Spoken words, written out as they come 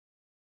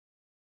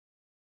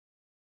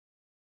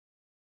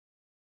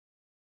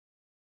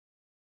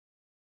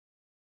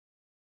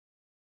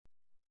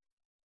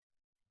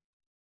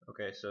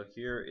Okay, so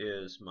here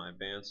is my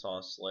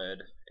bandsaw sled.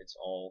 It's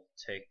all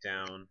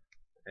takedown,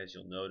 as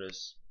you'll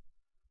notice.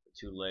 The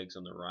two legs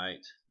on the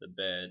right, the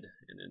bed,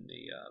 and then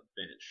the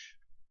bench.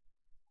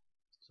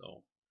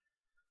 So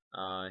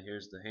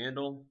here's the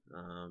handle.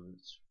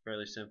 It's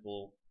fairly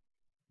simple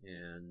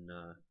in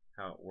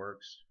how it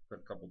works. Put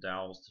a couple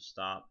dowels to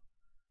stop,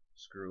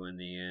 screw in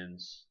the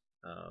ends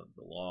of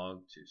the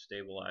log to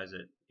stabilize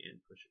it, and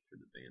push it through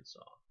the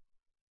bandsaw.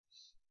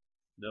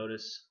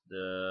 Notice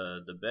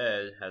the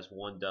bed has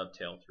one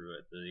dovetail through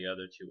it. The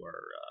other two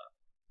are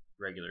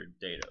regular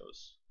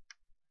dados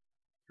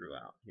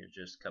throughout. Here's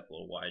just a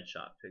couple of wide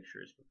shot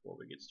pictures before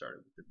we get started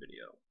with the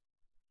video.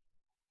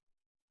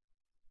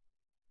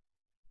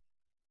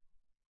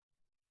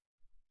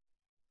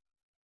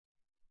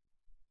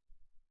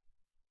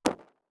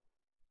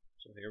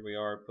 So here we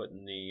are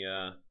putting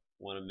the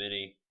one of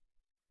many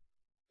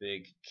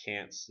big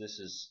cants. This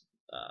is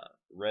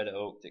red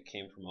oak that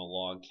came from a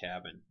log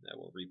cabin that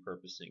we're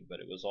repurposing, but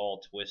it was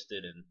all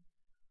twisted and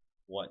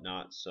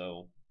whatnot,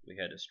 so we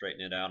had to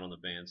straighten it out on the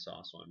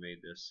bandsaw. So I made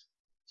this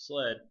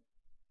sled,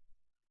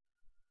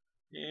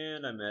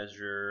 and I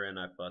measure and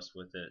I fuss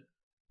with it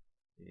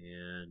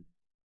and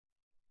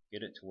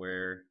get it to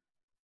where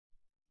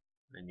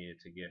I need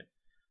it to get.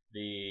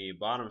 The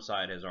bottom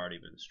side has already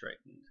been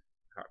straightened.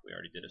 We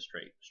already did a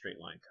straight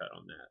line cut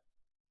on that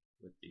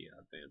with the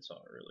bandsaw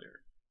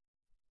earlier.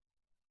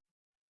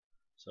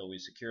 So we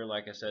secure,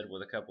 like I said,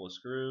 with a couple of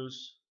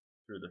screws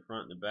through the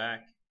front and the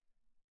back,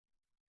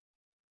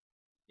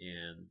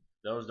 and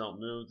those don't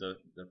move. The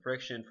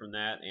friction from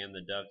that and the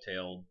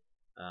dovetailed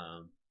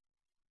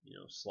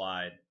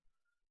slide,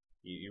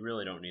 you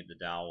really don't need the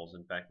dowels.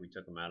 In fact, we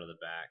took them out of the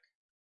back.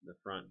 The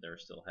front there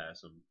still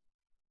has them,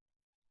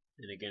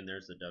 and again,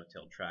 there's the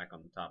dovetailed track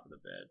on the top of the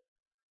bed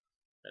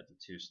that the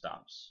two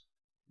stops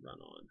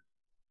run on,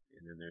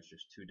 and then there's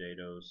just two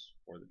dados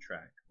for the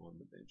track on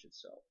the bench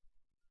itself.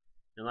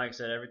 And like I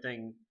said,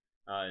 everything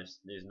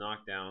is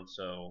knocked down,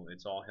 so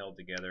it's all held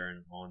together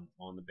and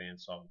on the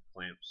bandsaw with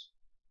clamps.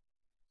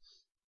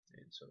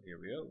 And so here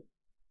we go.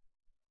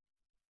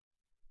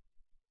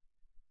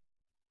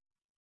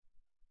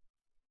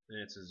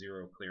 And it's a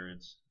zero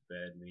clearance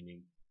bed,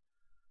 meaning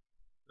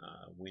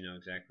we know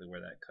exactly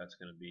where that cut's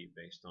going to be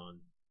based on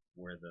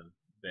where the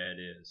bed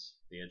is,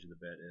 the edge of the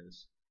bed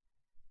is.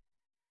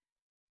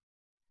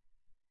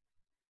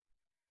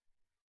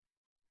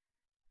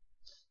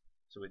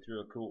 So we threw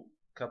a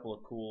couple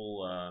of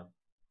cool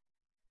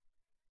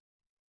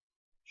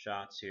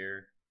shots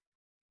here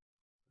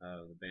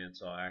of the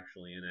bandsaw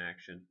actually in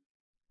action.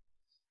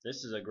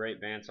 This is a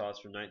great bandsaw. It's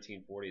from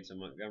 1940. It's a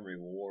Montgomery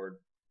Ward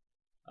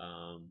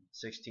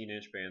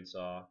 16-inch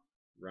bandsaw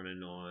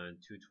running on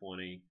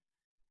 220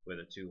 with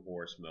a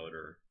 2-horse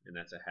motor, and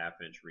that's a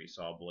 1/2-inch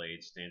resaw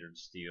blade, standard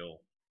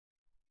steel.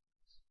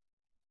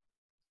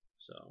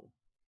 So,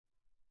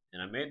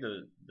 and I made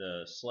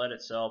the sled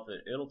itself.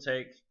 It'll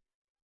take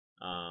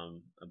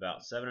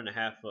about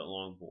 7.5 foot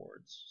long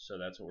boards. So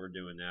that's what we're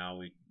doing now.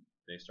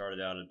 They started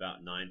out at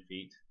about 9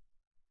 feet.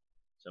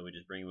 So we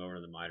just bring them over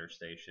to the miter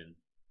station.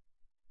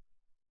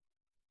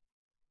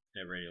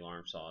 That radial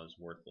arm saw is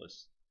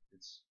worthless.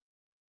 It's,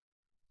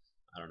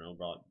 I don't know,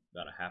 about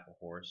a 1/2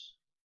 horse.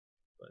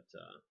 But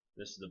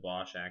this is the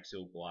Bosch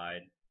axial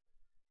glide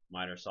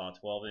miter saw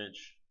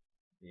 12-inch,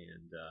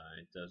 and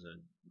it does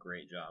a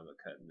great job of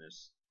cutting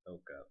this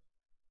oak up.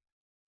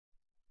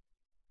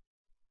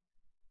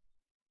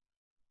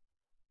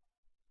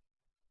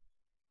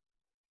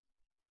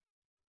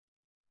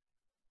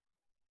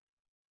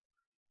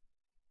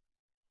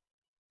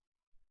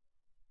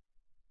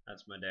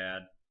 That's my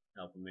dad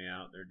helping me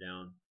out. They're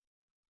down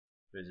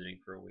visiting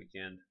for a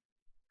weekend.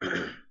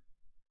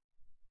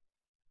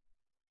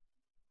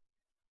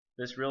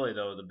 This really,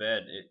 though, the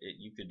bed,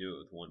 you could do it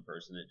with one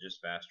person. It's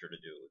just faster to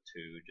do it with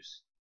two,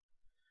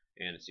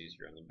 and it's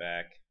easier on the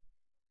back.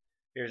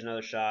 Here's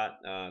another shot.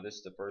 This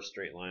is the first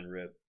straight line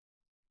rip.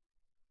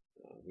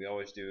 We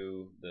always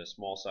do the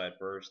small side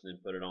first, then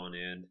put it on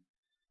end,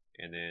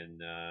 and then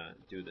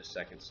do the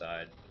second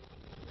side.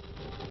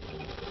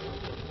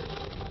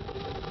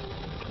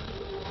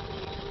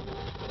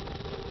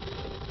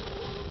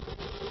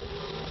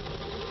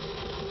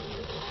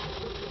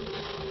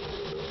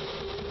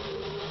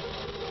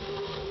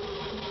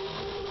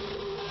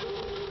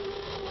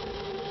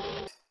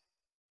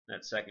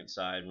 That second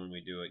side, when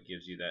we do it,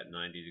 gives you that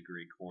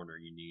 90-degree corner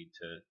you need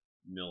to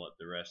mill up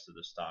the rest of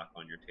the stock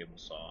on your table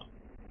saw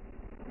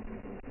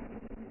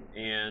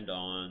and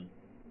on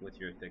with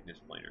your thickness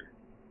planer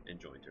and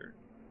jointer.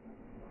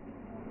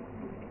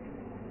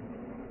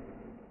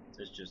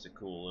 It's just a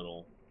cool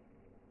little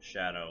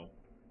shadow.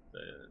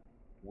 The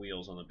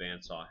wheels on the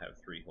bandsaw have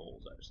 3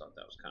 holes. I just thought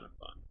that was kind of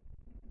fun.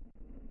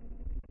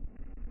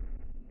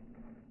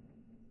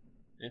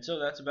 And so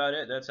that's about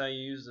it. That's how you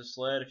use the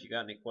sled. If you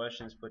got any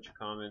questions, put your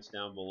comments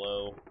down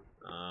below.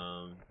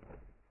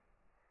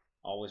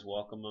 Always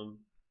welcome them.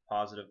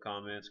 Positive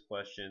comments,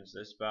 questions.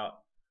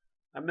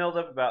 I milled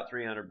up about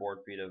 300 board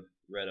feet of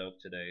red oak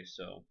today,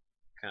 so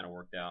kind of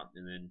worked out.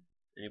 And then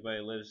anybody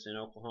who lives in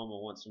Oklahoma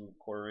wants some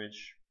 1/4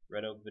 inch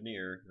red oak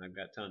veneer. I've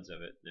got tons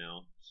of it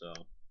now. So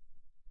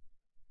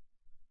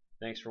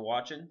thanks for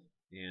watching,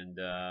 and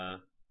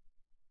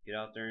get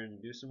out there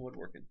and do some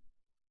woodworking.